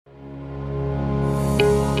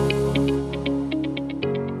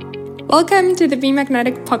Welcome to the Be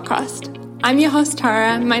Magnetic podcast. I'm your host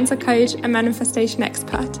Tara, mindset coach and manifestation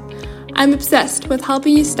expert. I'm obsessed with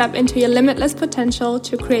helping you step into your limitless potential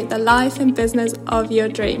to create the life and business of your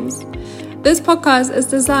dreams. This podcast is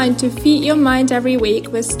designed to feed your mind every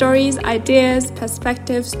week with stories, ideas,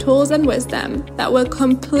 perspectives, tools, and wisdom that will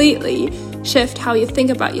completely shift how you think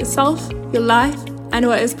about yourself, your life, and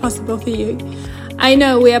what is possible for you. I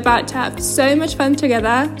know we're about to have so much fun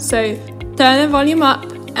together, so turn the volume up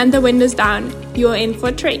and the windows down. You're in for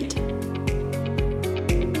a treat.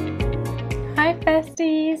 Hi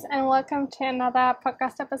besties, and welcome to another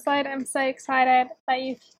podcast episode. I'm so excited that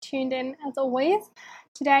you've tuned in as always.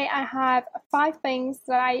 Today I have 5 things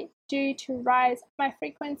that I do to rise my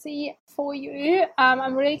frequency for you.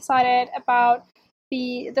 I'm really excited about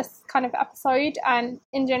this kind of episode and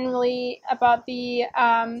in generally about the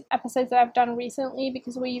episodes that I've done recently,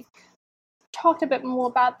 because we've talked a bit more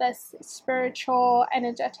about this spiritual,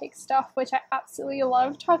 energetic stuff, which I absolutely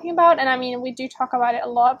love talking about. And I mean, we do talk about it a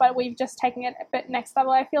lot, but we've just taken it a bit next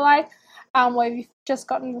level, I feel like, where we've just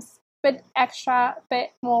gotten this bit extra, bit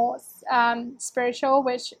more spiritual,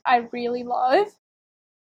 which I really love.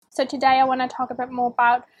 So today I want to talk a bit more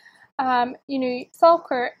about,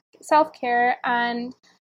 self-care and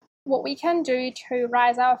what we can do to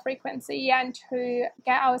rise our frequency and to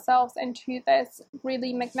get ourselves into this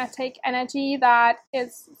really magnetic energy that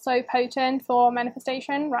is so potent for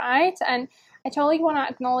manifestation, right? And I totally want to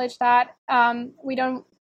acknowledge that we don't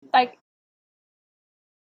like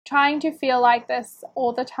trying to feel like this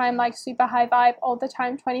all the time, like super high vibe all the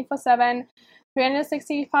time, 24/7,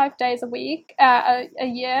 365 days a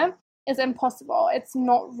year is impossible. It's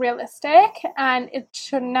not realistic, and it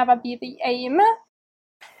should never be the aim.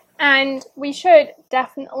 And we should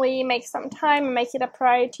definitely make some time and make it a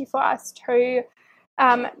priority for us to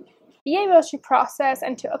be able to process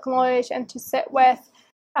and to acknowledge and to sit with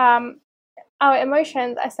our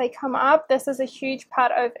emotions as they come up. This is a huge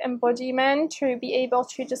part of embodiment, to be able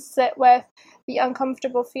to just sit with the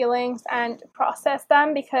uncomfortable feelings and process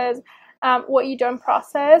them, because what you don't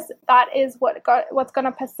process, that is what's going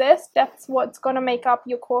to persist. That's what's going to make up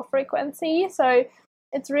your core frequency. So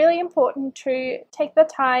it's really important to take the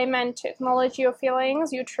time and to acknowledge your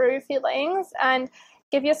feelings, your true feelings, and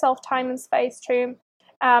give yourself time and space to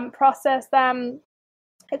process them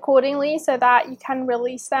accordingly so that you can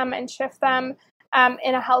release them and shift them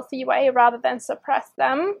in a healthy way rather than suppress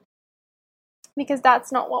them, because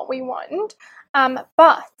that's not what we want.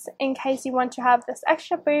 But in case you want to have this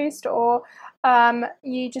extra boost, or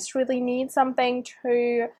you just really need something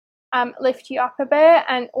to lift you up a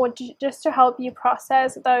bit, or just to help you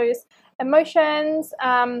process those emotions,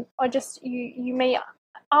 or just you may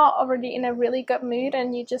are already in a really good mood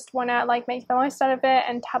and you just want to like make the most out of it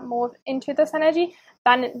and tap more into this energy,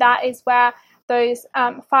 then that is where those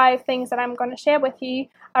 5 things that I'm going to share with you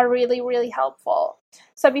are really, really helpful.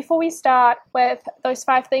 So before we start with those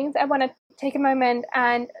 5 things, I want to take a moment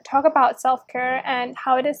and talk about self-care and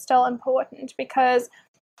how it is still important, because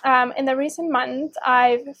in the recent months,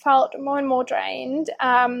 I've felt more and more drained,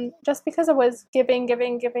 just because I was giving,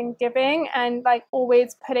 and like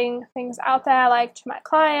always putting things out there, like to my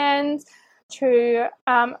clients, to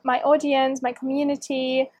my audience, my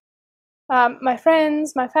community, my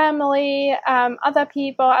friends, my family, other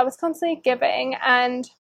people. I was constantly giving, and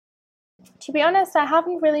to be honest, I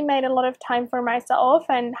haven't really made a lot of time for myself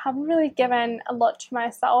and haven't really given a lot to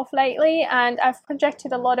myself lately, and I've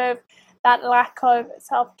projected a lot of that lack of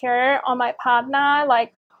self-care on my partner,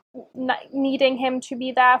 like needing him to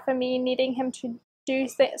be there for me, needing him to do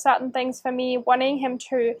certain things for me, wanting him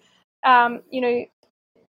to,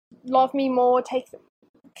 love me more, take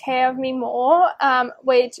care of me more,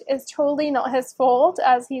 which is totally not his fault,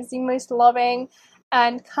 as he's the most loving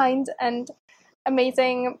and kind and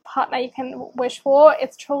amazing partner you can wish for.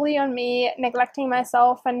 It's totally on me neglecting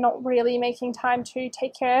myself and not really making time to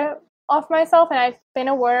take care of myself, and I've been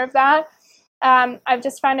aware of that. I've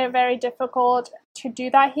just found it very difficult to do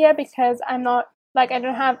that here, because I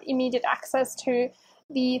don't have immediate access to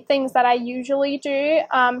the things that I usually do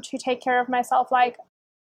to take care of myself, like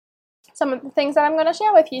some of the things that I'm going to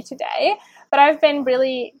share with you today. But I've been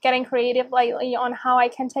really getting creative lately on how I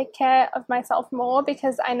can take care of myself more,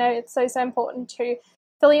 because I know it's so important to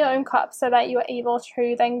fill your own cup so that you're able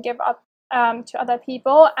to then give up to other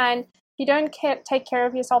people. And if you don't take care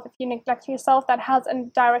of yourself, if you neglect yourself, that has a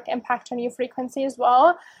direct impact on your frequency as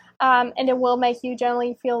well, and it will make you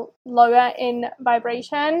generally feel lower in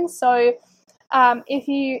vibration. So if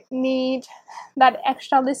you need that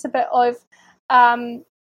extra little bit of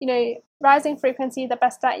rising frequency, the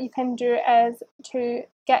best that you can do is to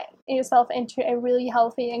get yourself into a really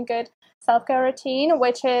healthy and good self-care routine,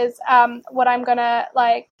 which is what I'm gonna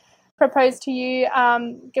propose to you,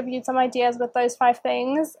 give you some ideas with those 5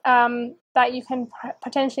 things that you can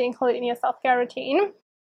potentially include in your self-care routine.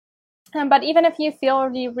 But even if you feel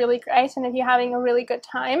really great and if you're having a really good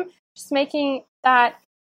time, just making that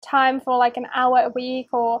time for like an hour a week,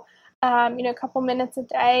 or a couple minutes a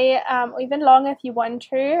day, or even longer if you want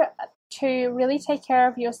to really take care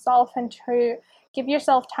of yourself and to give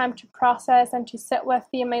yourself time to process and to sit with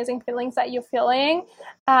the amazing feelings that you're feeling,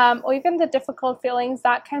 or even the difficult feelings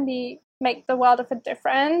that can make the world of a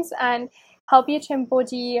difference and help you to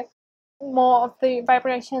embody more of the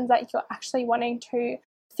vibrations that you're actually wanting to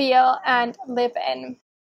feel and live in.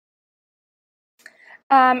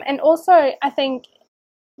 And also, I think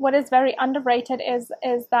what is very underrated is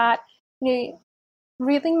that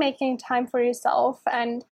really making time for yourself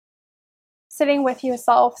and sitting with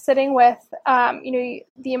yourself, sitting with the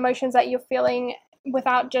emotions that you're feeling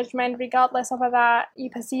without judgment, regardless of whether you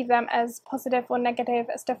perceive them as positive or negative,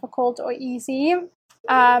 as difficult or easy.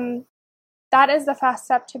 That is the first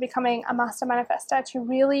step to becoming a master manifestor, to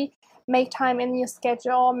really make time in your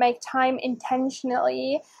schedule, make time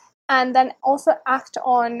intentionally, and then also act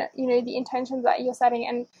on the intentions that you're setting,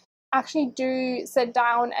 and actually do sit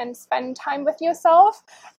down and spend time with yourself,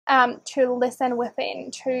 to listen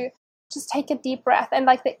within, to just take a deep breath. And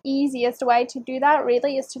the easiest way to do that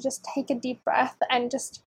really is to just take a deep breath and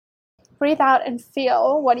just breathe out and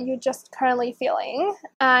feel what you're just currently feeling,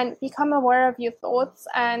 and become aware of your thoughts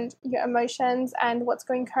and your emotions and what's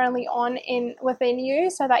going currently on within you,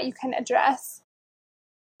 so that you can address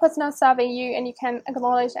what's not serving you and you can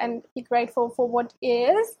acknowledge and be grateful for what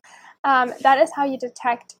is. That is how you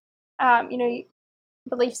detect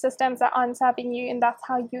belief systems that aren't serving you, and that's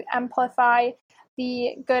how you amplify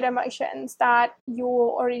the good emotions that you're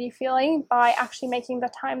already feeling by actually making the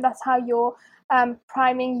time. That's how you're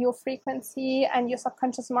priming your frequency and your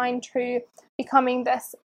subconscious mind to becoming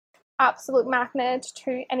this absolute magnet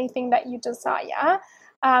to anything that you desire.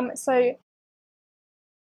 So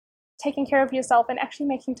taking care of yourself and actually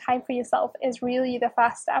making time for yourself is really the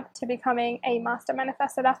first step to becoming a master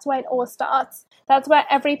manifestor. That's where it all starts. That's where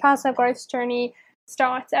every personal growth journey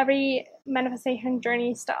starts. Every manifestation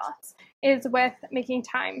journey starts, is with making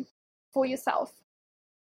time for yourself.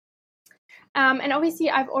 And obviously,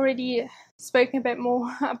 I've already spoken a bit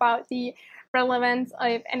more about the relevance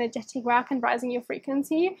of energetic work and rising your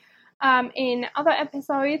frequency in other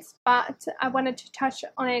episodes, but I wanted to touch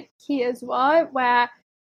on it here as well, where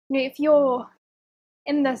if you're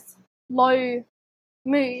in this low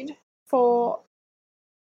mood for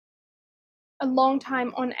a long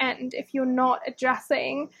time on end, if you're not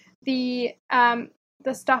addressing the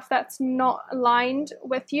stuff that's not aligned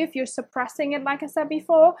with you, if you're suppressing it, like I said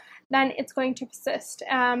before, then it's going to persist.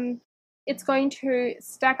 It's going to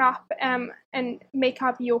stack up and make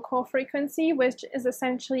up your core frequency, which is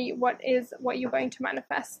essentially what you're going to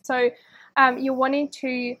manifest. So you're wanting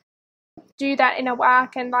to do that inner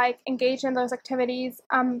work and engage in those activities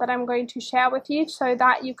that I'm going to share with you, so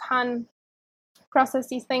that you can process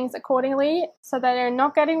these things accordingly, so that they're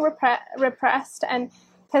not getting repressed and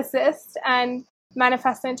persist and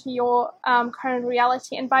manifest into your current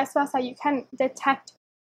reality, and vice versa. You can detect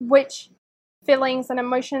which feelings and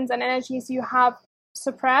emotions and energies you have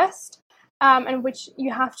suppressed, and which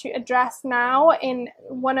you have to address now in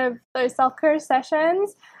one of those self-care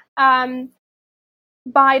sessions,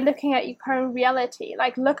 by looking at your current reality.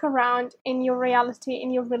 Look around in your reality,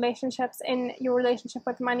 in your relationships, in your relationship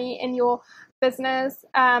with money, in your business.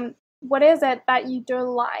 What is it that you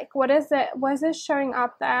don't like? What is it showing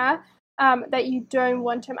up there that you don't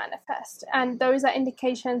want to manifest? And those are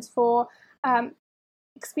indications for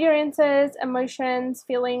experiences, emotions,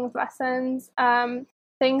 feelings, lessons,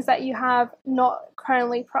 things that you have not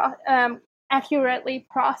currently accurately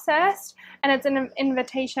processed. And it's an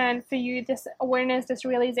invitation for you, this awareness, this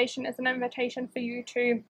realization is an invitation for you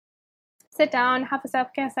to sit down, have a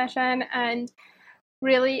self-care session, and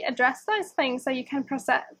really address those things, so you can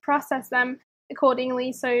process them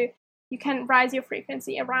accordingly, so you can rise your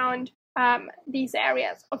frequency around these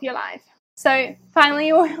areas of your life. So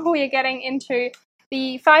finally, we are getting into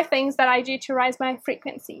the 5 things that I do to rise my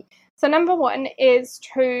frequency. So number 1 is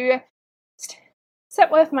to sit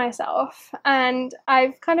with myself, and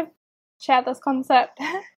I've kind of shared this concept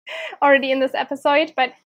already in this episode,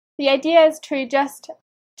 but the idea is to just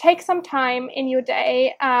take some time in your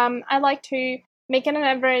day. I like to make it an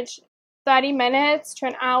average 30 minutes to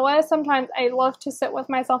an hour. Sometimes I love to sit with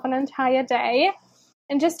myself an entire day,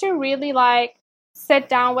 and just to really sit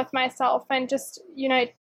down with myself and just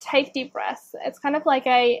take deep breaths. It's kind of like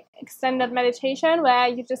a extended meditation where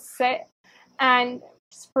you just sit and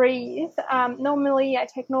just breathe. Normally, I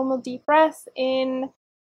take normal deep breaths in.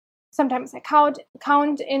 Sometimes I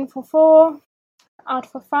count in for 4,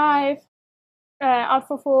 out for 5, out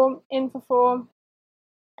for 4, in for 4,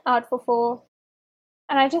 out for 4,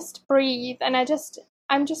 and I just breathe, and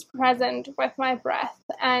I'm just present with my breath.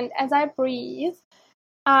 And as I breathe,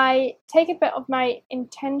 I take a bit of my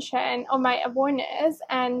intention or my awareness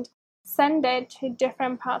and send it to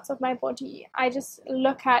different parts of my body. I just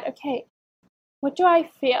look at, okay, what do I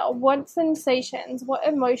feel? What sensations, what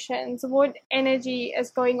emotions, what energy is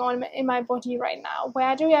going on in my body right now?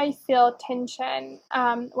 Where do I feel tension?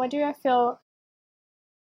 Where do I feel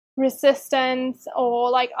resistance or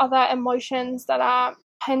like other emotions that are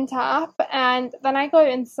pent up? And then I go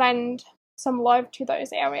and send some love to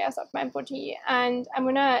those areas of my body, and I'm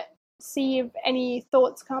gonna see if any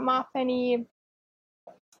thoughts come up, any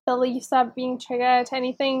beliefs are being triggered,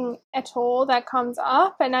 anything at all that comes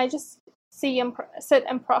up, and I just see and sit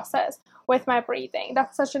and process with my breathing.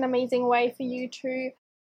 That's such an amazing way for you to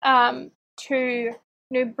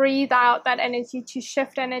breathe out that energy, to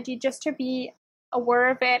shift energy, just to be aware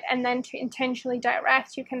of it, and then to intentionally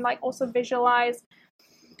direct. You can like also visualize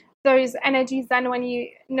those energies then when you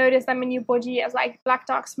notice them in your body as like black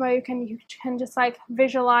dark smoke, and you can just like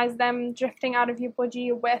visualize them drifting out of your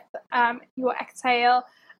body with your exhale.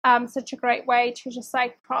 Such a great way to just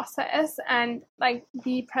like process and like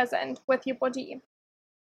be present with your body.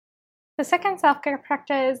 The second self-care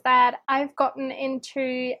practice that I've gotten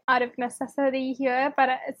into out of necessity here, but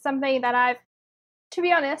it's something that I've, to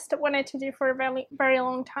be honest, wanted to do for a very, very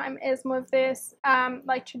long time, is more of this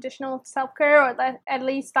like traditional self-care, or that, at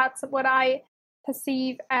least that's what I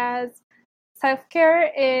perceive as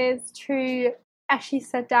self-care, is to actually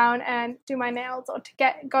sit down and do my nails, or to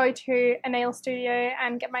go to a nail studio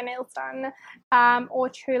and get my nails done, or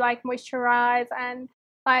to like moisturize and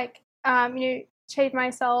like shave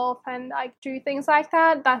myself and like do things like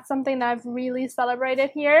that. That's something that I've really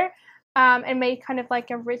celebrated here, and made kind of like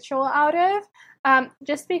a ritual out of,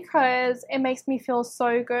 just because it makes me feel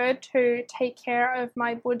so good to take care of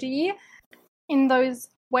my body in those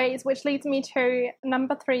ways, which leads me to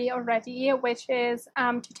number 3 already, which is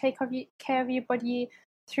to take care of your body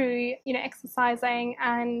through exercising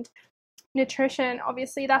and nutrition.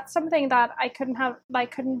 Obviously, that's something that I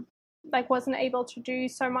wasn't able to do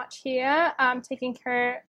so much here, taking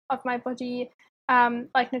care of my body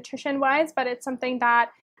like nutrition wise, but it's something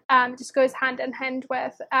that just goes hand in hand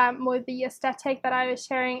with more the aesthetic that I was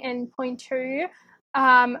sharing in point 2,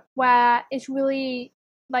 where it's really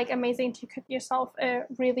like amazing to cook yourself a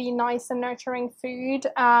really nice and nurturing food,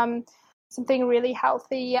 something really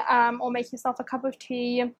healthy, or make yourself a cup of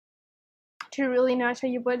tea to really nurture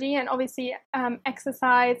your body. And obviously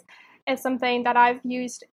exercise is something that I've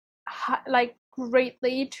used like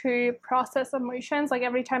greatly to process emotions. Like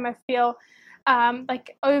every time I feel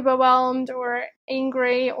like overwhelmed or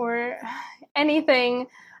angry or anything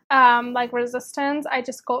like resistance, I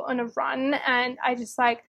just go on a run and I just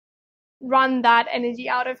like run that energy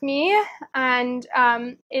out of me. And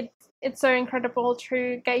it's so incredible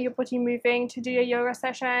to get your body moving, to do a yoga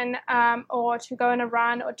session, or to go on a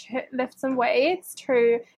run, or to lift some weights,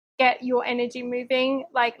 to get your energy moving,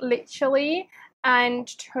 like literally, and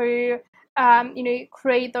to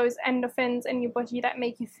create those endorphins in your body that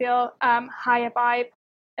make you feel higher vibe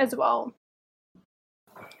as well.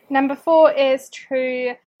 Number 4 is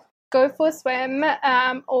to go for a swim,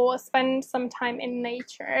 or spend some time in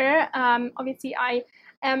nature. Obviously, I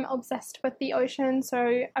am obsessed with the ocean,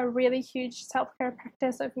 so a really huge self-care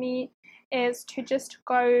practice of me is to just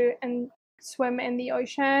go and swim in the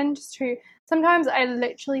ocean. Sometimes I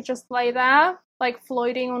literally just lay there, like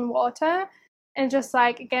floating on water, and just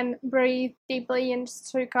like, again, breathe deeply and just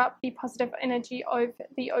soak up the positive energy of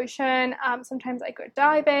the ocean. Sometimes I go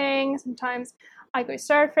diving, sometimes I go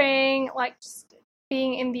surfing, like just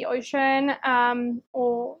being in the ocean,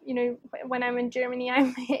 or when I'm in Germany,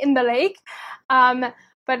 I'm in the lake.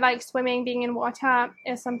 But like swimming, being in water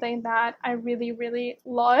is something that I really, really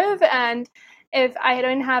love. And if I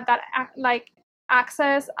don't have that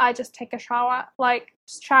access, I just take a shower, like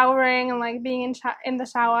just showering and like being in the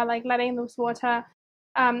shower, like letting those water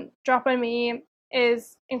drop on me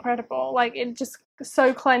is incredible. Like it just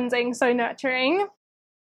so cleansing, so nurturing.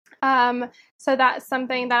 So that's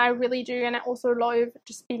something that I really do, and I also love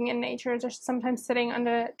just being in nature, just sometimes sitting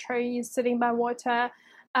under trees, sitting by water,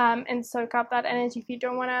 and soak up that energy. If you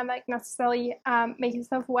don't want to like necessarily make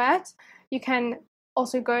yourself wet, you can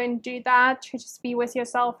also go and do that to just be with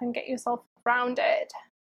yourself and get yourself grounded.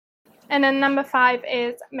 And then number 5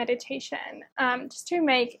 is meditation. Just to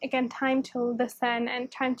make, again, time to listen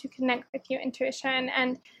and time to connect with your intuition,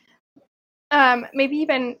 and maybe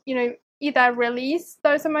even, either release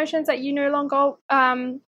those emotions that you no longer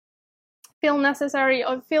feel necessary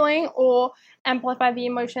of feeling, or amplify the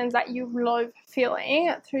emotions that you love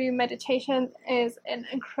feeling through meditation. Is an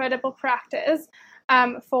incredible practice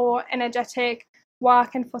for energetic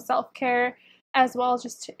work and for self-care as well,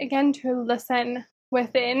 just to listen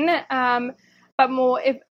within, but more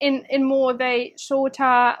in more of a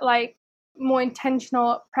shorter, like more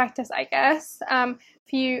intentional practice, I guess.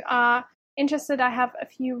 If you are interested, I have a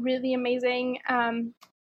few really amazing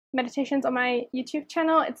meditations on my YouTube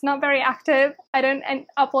channel. It's not very active. I don't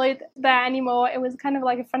upload there anymore. It was kind of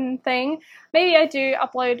like a fun thing. Maybe I do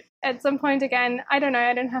upload at some point again. I don't know.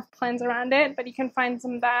 I don't have plans around it, but you can find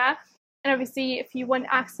some there. And obviously, if you want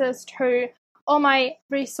access to all my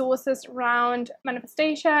resources around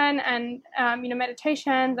manifestation and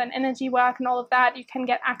meditations and energy work and all of that, you can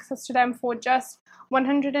get access to them for just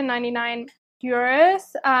 €199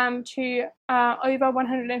 to over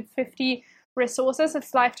 150 resources.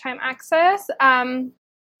 It's lifetime access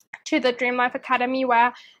to the Dream Life Academy,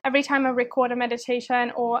 where every time I record a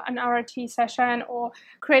meditation or an RRT session or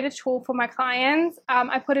create a tool for my clients,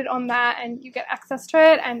 I put it on there and you get access to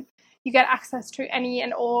it, and you get access to any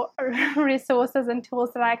and all resources and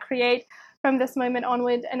tools that I create from this moment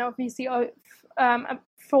onward. And obviously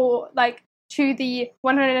for like to the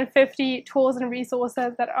 150 tools and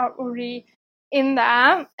resources that are already in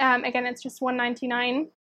there. Again, it's just €199.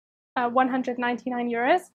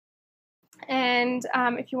 And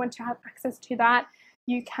if you want to have access to that,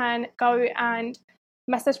 you can go and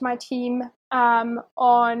message my team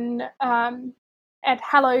on at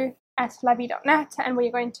hello@lavie.net, and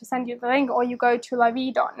we're going to send you the link, or you go to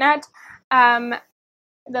lavie.net.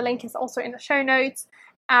 The link is also in the show notes,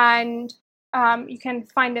 and you can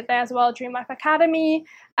find it there as well, Dream Life Academy,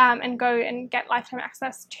 and go and get lifetime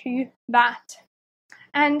access to that.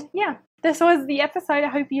 And yeah, this was the episode. I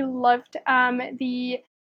hope you loved the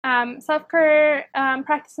self-care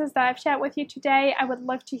practices that I've shared with you today. I would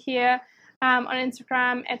love to hear on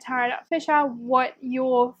Instagram at tara.fisher what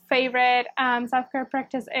your favorite self-care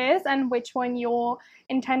practice is, and which one you're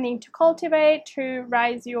intending to cultivate to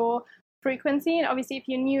raise your frequency. And obviously, if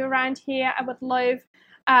you're new around here, I would love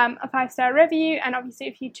a 5-star review, and obviously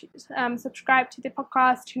if you subscribe to the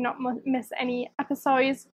podcast to not miss any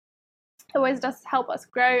episodes. It always does help us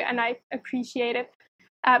grow, and I appreciate it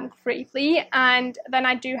greatly. And then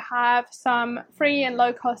I do have some free and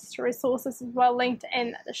low-cost resources as well linked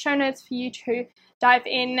in the show notes for you to dive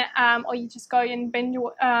in, or you just go and binge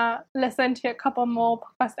listen to a couple more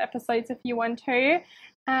podcast episodes if you want to.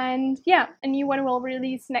 And yeah, a new one will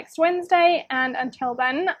release next Wednesday, and until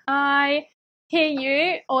then, I hear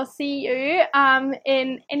you or see you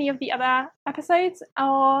in any of the other episodes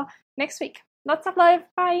or next week. Lots of love.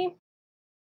 Bye.